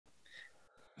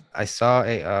I saw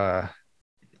a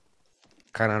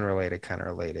kind of unrelated, kind of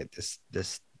related.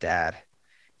 This dad,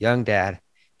 young dad,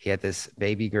 he had this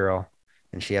baby girl,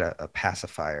 and she had a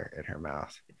pacifier in her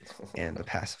mouth, and the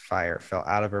pacifier fell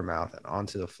out of her mouth and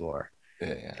onto the floor,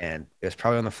 Yeah, yeah. and it was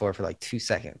probably on the floor for like 2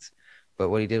 seconds. But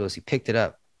what he did was he picked it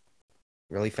up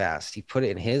really fast. He put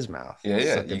it in his mouth, Yeah,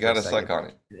 yeah. sucked You it for a gotta second, suck on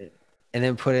it. and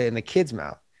then put it in the kid's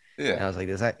mouth. And Yeah. I was like,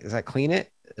 does that clean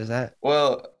it? Is that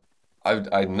Well,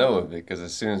 I know of it because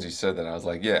as soon as you said that, I was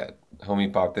like, yeah,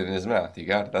 homie popped it in his mouth. You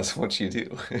got it. That's what you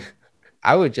do.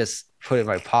 I would just put it in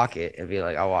my pocket and be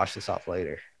like, I'll wash this off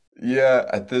later. Yeah,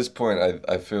 at this point,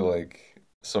 I feel like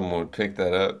someone would pick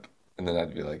that up, and then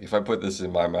I'd be like, if I put this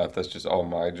in my mouth, that's just all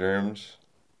my germs,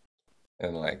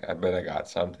 and like, I bet I got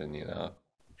something, you know?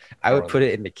 I I don't would put really,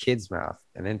 it in the kid's mouth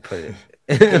and then put it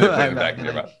and in then put my it mouth. back Be in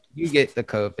your like, mouth. you get the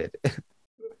COVID.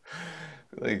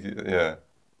 Like, yeah.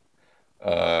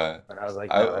 Uh, But I was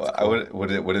like, I no, that's I cool.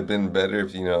 would it have been better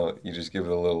if you just give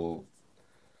it a little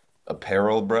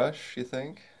apparel brush, you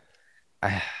think?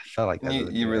 I felt like And that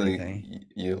doesn't you do really anything.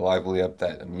 you lively up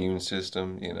that immune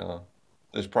system,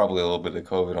 There's probably a little bit of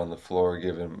COVID on the floor.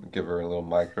 Give her a little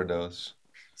microdose.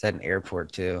 It's at an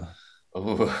airport too.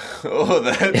 Oh, oh,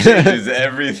 that changes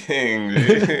everything,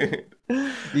 dude.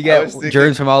 You I get was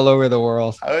germs thinking, from all over the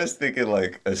world. I was thinking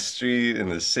like a street in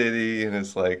the city, and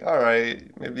it's like, all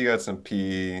right, maybe you got some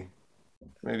pee,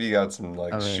 maybe you got some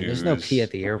I like mean, there's no pee at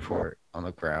shoes, the airport on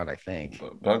the ground, I think.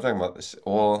 but I'm talking about this.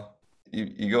 Well,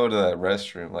 you go to that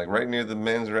restroom, like right near the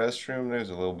men's restroom. There's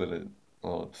a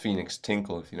little Phoenix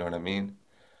tinkle, if you know what I mean.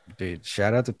 Dude,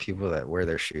 shout out to people that wear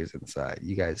their shoes inside.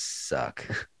 You guys suck.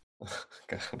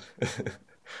 God.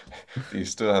 Do you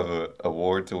still have a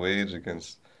war to wage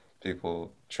against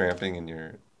people tramping in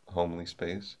your homely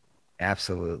space?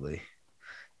 Absolutely.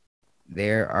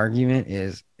 Their argument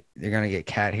is they're gonna get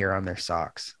cat hair on their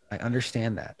socks. I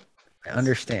understand that. I That's,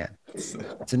 understand. that's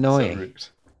It's so annoying, rude.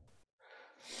 So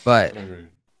but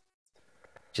rude.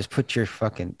 just put your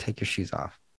fucking take your shoes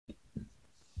off.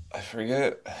 I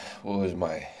forget what was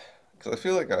my, because I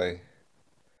feel like I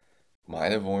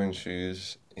might have worn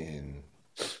shoes in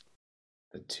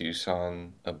the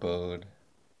Tucson abode.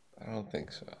 I don't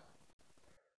think so.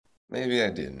 Maybe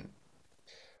I didn't.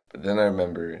 But then I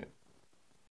remember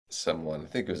someone, I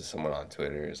think it was someone on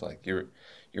Twitter, is like you're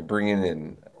bringing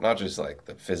in not just like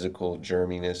the physical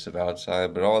germiness of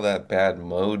outside, but all that bad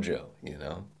mojo, you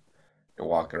know? You're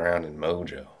walking around in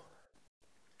mojo.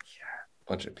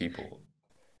 Bunch of people,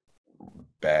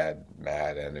 bad,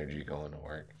 mad energy going to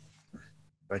work.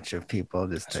 Bunch of people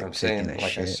just That's what like I'm taking saying. a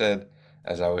Like I shit. said,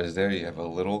 as I was there, you have a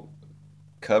little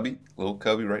cubby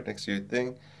right next to your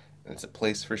thing, and it's a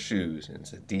place for shoes, and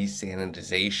it's a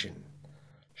desanitization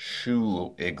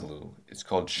shoe igloo. It's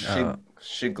called Uh,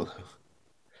 Shigloo.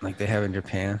 like they have in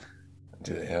Japan.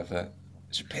 Do they have that?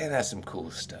 Japan has some cool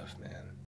stuff, man.